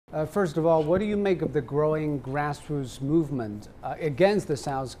First of all, what do you make of the growing grassroots movement against the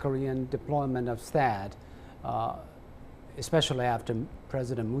South Korean deployment of THAAD, especially after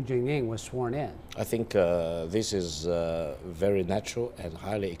President Moon Jae-in was sworn in? I think this is very natural and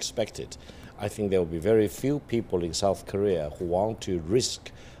highly expected. I think there will be very few people in South Korea who want to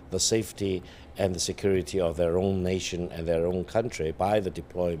risk the safety and the security of their own nation and their own country by the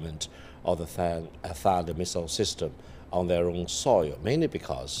deployment of the THAAD missile system on their own soil, mainly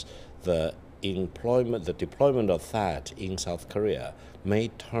because the deployment of THAAD in South Korea may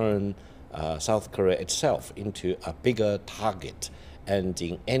turn South Korea itself into a bigger target, and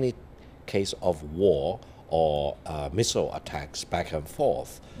in any case of war or missile attacks back and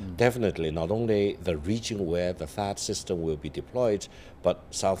forth, definitely not only the region where the THAAD system will be deployed, but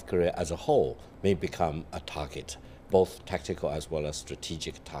South Korea as a whole may become a target, both tactical as well as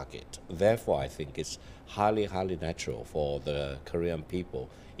strategic target. Therefore, I think it's highly, highly natural for the Korean people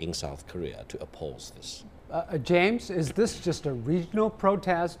in South Korea to oppose this. James, is this just a regional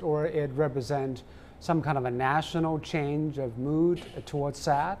protest, or it represent some kind of a national change of mood towards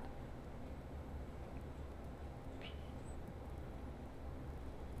THAAD?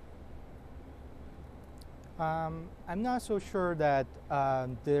 I'm not so sure that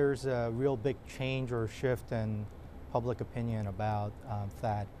there's a real big change or shift in public opinion about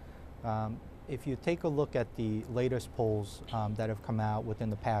THAAD. If you take a look at the latest polls that have come out within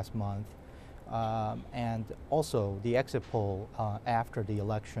the past month, and also the exit poll after the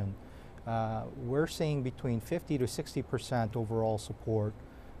election, we're seeing between 50 to 60% overall support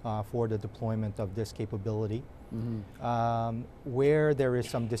for the deployment of this capability. Where there is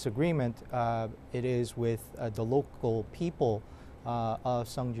some disagreement, it is with the local people of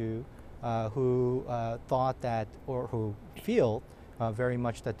Seongju who thought that, or who feel very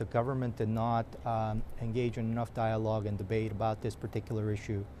much that the government did not engage in enough dialogue and debate about this particular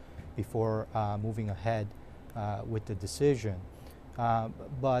issue before moving ahead with the decision.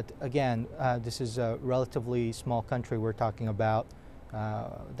 But again, this is a relatively small country we're talking about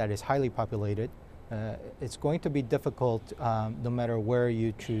that is highly populated. It's going to be difficult no matter where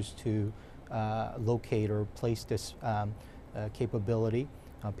you choose to locate or place this capability.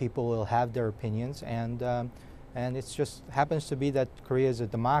 People will have their opinions, and it just happens to be that Korea is a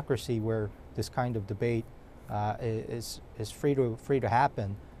democracy where this kind of debate is free to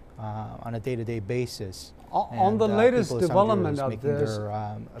happen on a day-to-day basis. On the latest development of this,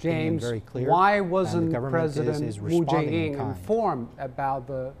 James, why wasn't President Moon Jae-in informed about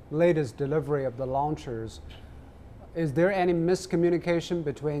the latest delivery of the launchers? Is there any miscommunication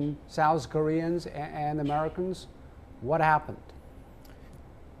between South Koreans and Americans? What happened?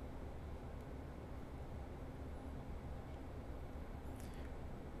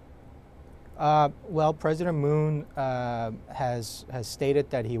 Well, President Moon has stated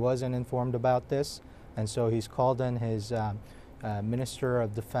that he wasn't informed about this, and so he's called in his Minister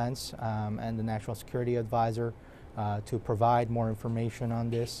of Defense and the National Security Advisor to provide more information on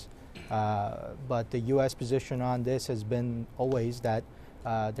this. But the U.S. position on this has been always that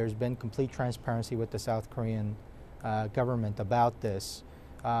there's been complete transparency with the South Korean government about this.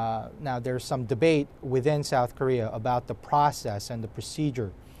 Now, there's some debate within South Korea about the process and the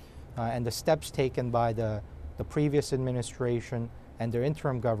procedure and the steps taken by the previous administration and their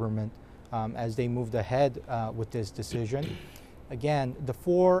interim government as they moved ahead with this decision. Again, the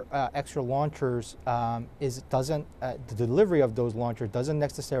 4 extra launchers, the delivery of those launchers doesn't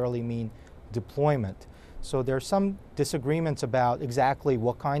necessarily mean deployment. So there's some disagreements about exactly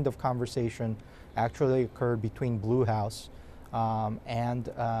what kind of conversation actually occurred between Blue House and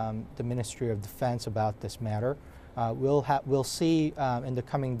the Ministry of Defense about this matter. We'll see in the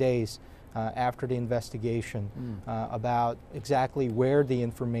coming days after the investigation about exactly where the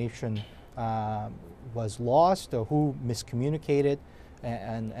information was lost, or who miscommunicated,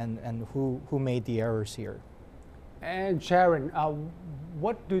 and who made the errors here. And Sharon,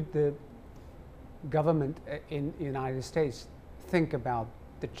 what do the government in the United States think about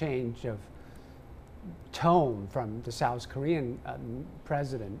the change of tone from the South Korean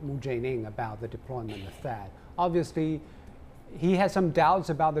President Moon Jae-in about the deployment of THAAD? Obviously, he had some doubts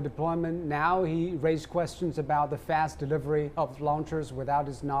about the deployment. Now he raised questions about the fast delivery of launchers without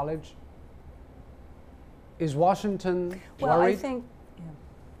his knowledge. Is Washington worried? Well, I think,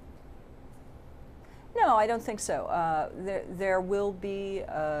 no, I don't think so. There will be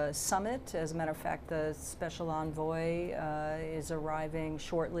a summit. As a matter of fact, the special envoy is arriving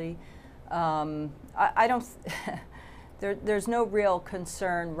shortly. I don't. There's no real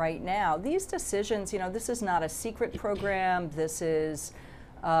concern right now. These decisions, this is not a secret program. This is,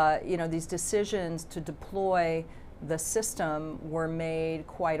 these decisions to deploy the system were made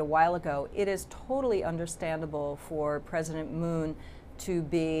quite a while ago. It is totally understandable for President Moon to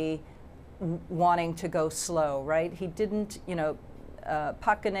be wanting to go slow, right? He didn't, you know,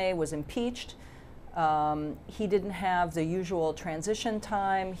 Park Geun-hye was impeached. He didn't have the usual transition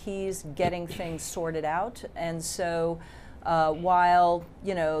time. He's getting things sorted out. And so while,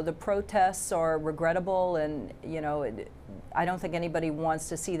 you know, the protests are regrettable and, you know, I don't think anybody wants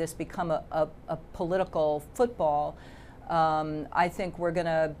to see this become a political football, I think we're going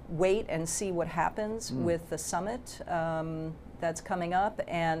to wait and see what happens with the summit that's coming up,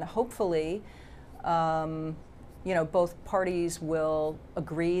 and hopefully, you know, both parties will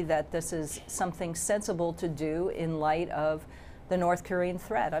agree that this is something sensible to do in light of the North Korean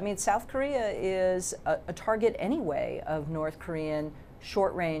threat. I mean, South Korea is a target anyway of North Korean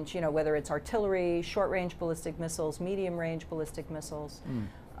short range, you know, whether it's artillery, short range ballistic missiles, medium range ballistic missiles.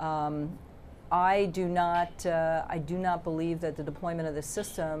 I do not believe that the deployment of this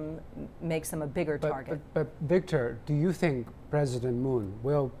system makes them a bigger target. But Victor, do you think President Moon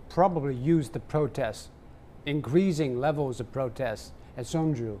will probably use the protests, increasing levels of protests at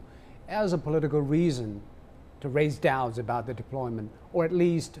Seongju, as a political reason to raise doubts about the deployment, or at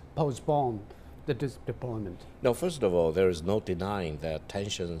least postpone the deployment? No, first of all, there is no denying that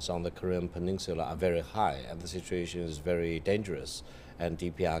tensions on the Korean Peninsula are very high and the situation is very dangerous. And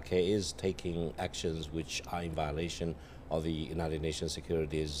DPRK is taking actions which are in violation of the United Nations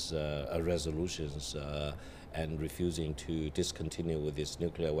Security resolutions and refusing to discontinue with its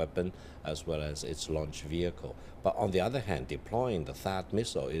nuclear weapon as well as its launch vehicle. But on the other hand, deploying the THAAD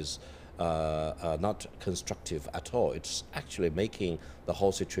missile is not constructive at all. It's actually making the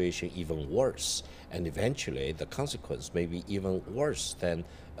whole situation even worse. And eventually, the consequence may be even worse than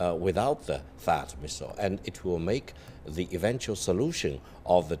without the THAAD missile. And it will make the eventual solution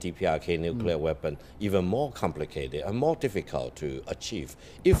of the DPRK nuclear weapon even more complicated and more difficult to achieve.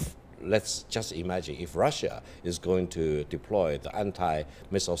 If, let's just imagine, if Russia is going to deploy the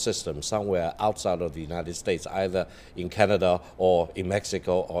anti-missile system somewhere outside of the United States, either in Canada or in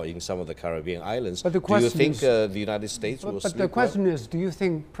Mexico or in some of the Caribbean islands, do you think the United States will sleep But the question is, do you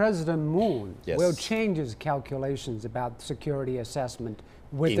think President Moon Yes. will change his calculations about security assessment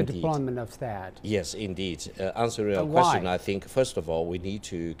with the deployment of THAAD? Yes, indeed. Answering your Why? question, I think, first of all, we need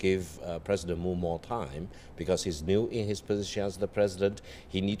to give President Moon more time because he's new in his position as the president.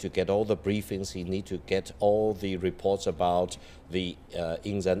 He needs to get all the briefings. He needs to get all the reports about the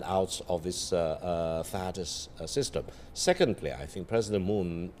ins and outs of this THAAD system. Secondly, I think President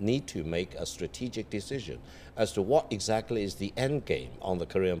Moon needs to make a strategic decision as to what exactly is the end game on the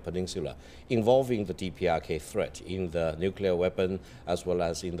Korean Peninsula involving the DPRK threat in the nuclear weapon as well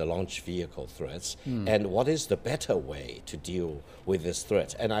as in the launch vehicle threats, and what is the better way to deal with this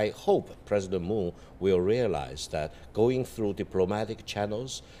threat. And I hope President Moon will realize that going through diplomatic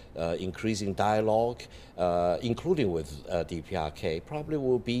channels, increasing dialogue, including with DPRK, probably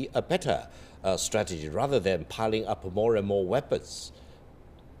will be a better strategy rather than piling up more and more weapons.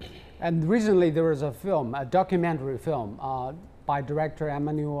 And recently there was a film, a documentary film by director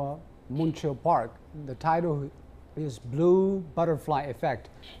Emmanuel Muncho Park. The title is Blue Butterfly Effect,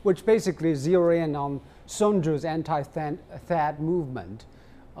 which basically zeroes in on Seongju's anti-THAAD movement.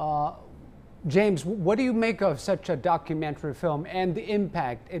 James, what do you make of such a documentary film and the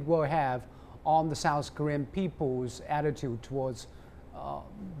impact it will have on the South Korean people's attitude towards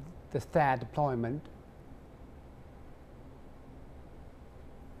the THAAD deployment?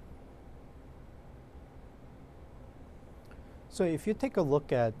 So if you take a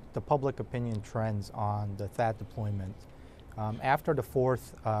look at the public opinion trends on the THAAD deployment, after the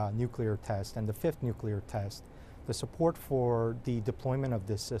fourth nuclear test and the fifth nuclear test, the support for the deployment of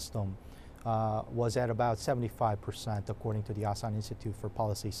this system was at about 75%, according to the Asan Institute for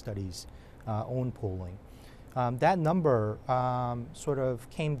Policy Studies' own polling. That number sort of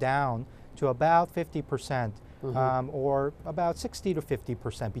came down to about 50%, or about 60 to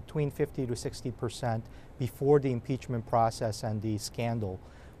 50%, between 50 to 60% before the impeachment process and the scandal.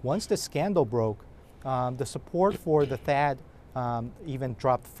 Once the scandal broke, the support for the THAAD even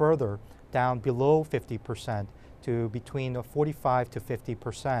dropped further, down below 50% to between 45 to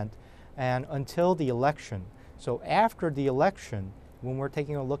 50%, and until the election. So after the election, when we're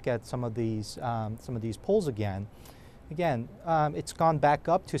taking a look at some of these polls again, it's gone back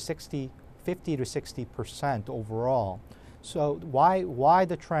up to 50 to 60% overall. So why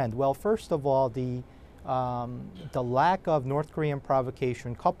the trend? Well, first of all, the lack of North Korean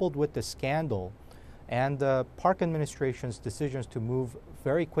provocation coupled with the scandal and the Park administration's decisions to move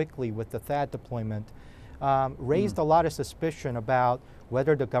very quickly with the THAAD deployment raised a lot of suspicion about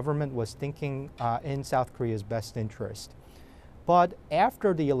whether the government was thinking in South Korea's best interest. But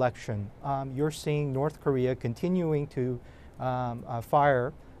after the election, you're seeing North Korea continuing to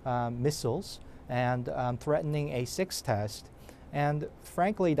fire missiles and threatening a sixth test. And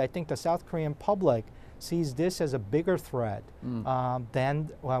frankly, I think the South Korean public sees this as a bigger threat than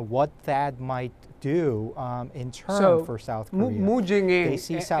what THAAD might do in turn for South Korea. Moon Jae-in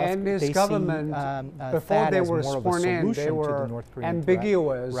and his government, before they were sworn in, they were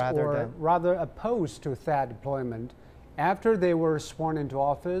ambiguous or rather opposed to THAAD deployment. After they were sworn into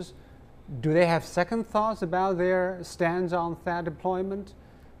office, do they have second thoughts about their stance on THAAD deployment,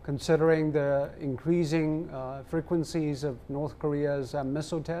 considering the increasing frequencies of North Korea's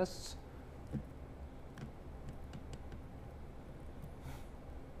missile tests?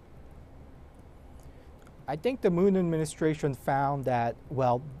 I think the Moon administration found that,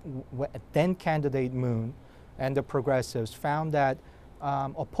 well, then candidate Moon and the progressives found that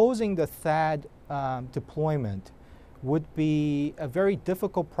opposing the THAAD deployment would be a very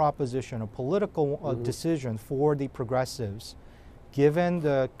difficult proposition, a political decision for the progressives, given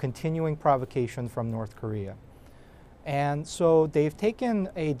the continuing provocation from North Korea. And so they've taken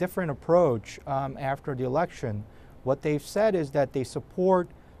a different approach after the election. What they've said is that they support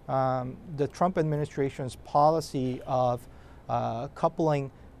the Trump administration's policy of coupling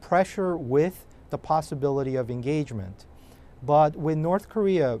pressure with the possibility of engagement. But with North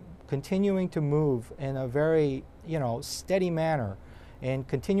Korea continuing to move in a very steady manner and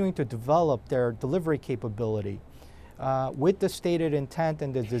continuing to develop their delivery capability with the stated intent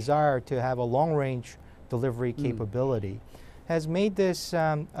and the desire to have a long-range delivery capability, has made this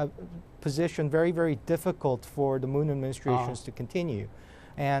position very, very difficult for the Moon administrations to continue.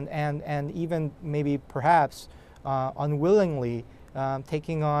 And even maybe perhaps unwillingly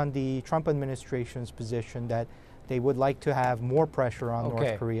taking on the Trump administration's position that they would like to have more pressure on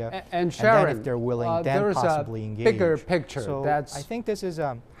North Korea, and Sharon, then if they're willing, then possibly engage. Bigger picture. So that's I think this is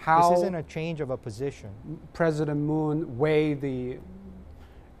how this isn't a change of a position. President Moon weighed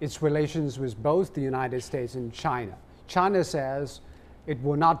its relations with both the United States and China. China says it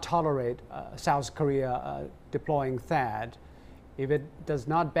will not tolerate South Korea deploying THAAD. If it does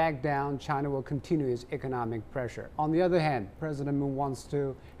not back down, China will continue its economic pressure. On the other hand, President Moon wants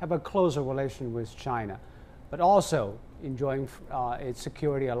to have a closer relation with China, but also enjoying its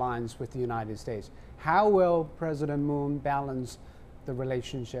security alliance with the United States. How will President Moon balance the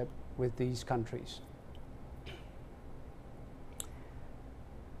relationship with these countries?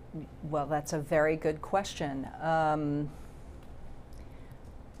 Well, that's a very good question.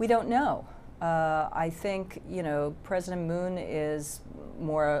 We don't know. I think, President Moon is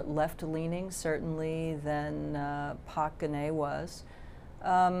more left-leaning, certainly, than Park Geun-hye was.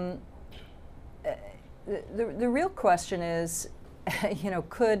 The real question is,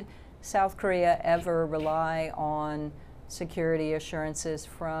 could South Korea ever rely on security assurances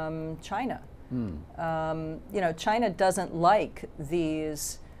from China? China doesn't like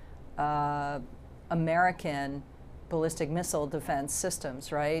these American ballistic missile defense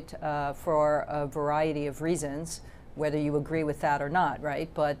systems, right? For a variety of reasons, whether you agree with that or not, right?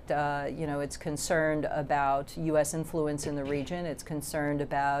 But it's concerned about U.S. influence in the region. It's concerned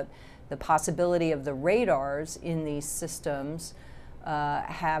about the possibility of the radars in these systems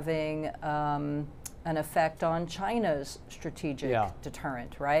having an effect on China's strategic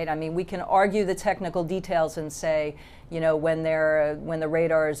deterrent, right? I mean, we can argue the technical details and say, when the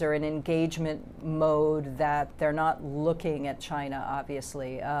radars are in engagement mode, that they're not looking at China,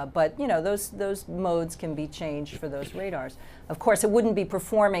 obviously. But those modes can be changed for those radars. Of course, it wouldn't be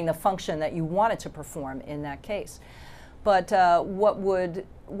performing the function that you want it to perform in that case. But what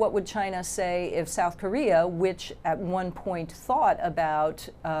would China say if South Korea, which at one point thought about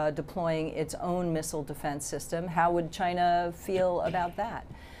deploying its own missile defense system, how would China feel about that?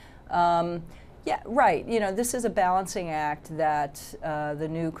 Yeah, right. This is a balancing act that the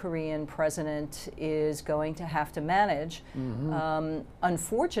new Korean president is going to have to manage.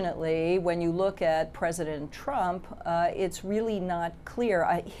 Unfortunately, when you look at President Trump, it's really not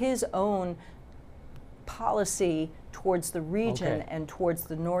clear. His own policy towards the region and towards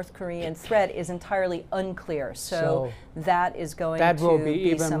the North Korean threat is entirely unclear. So that is going to be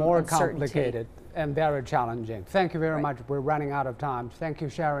even some more uncertainty. Complicated and very challenging. Thank you very much. We're running out of time. Thank you,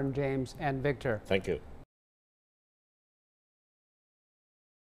 Sharon, James, and Victor. Thank you.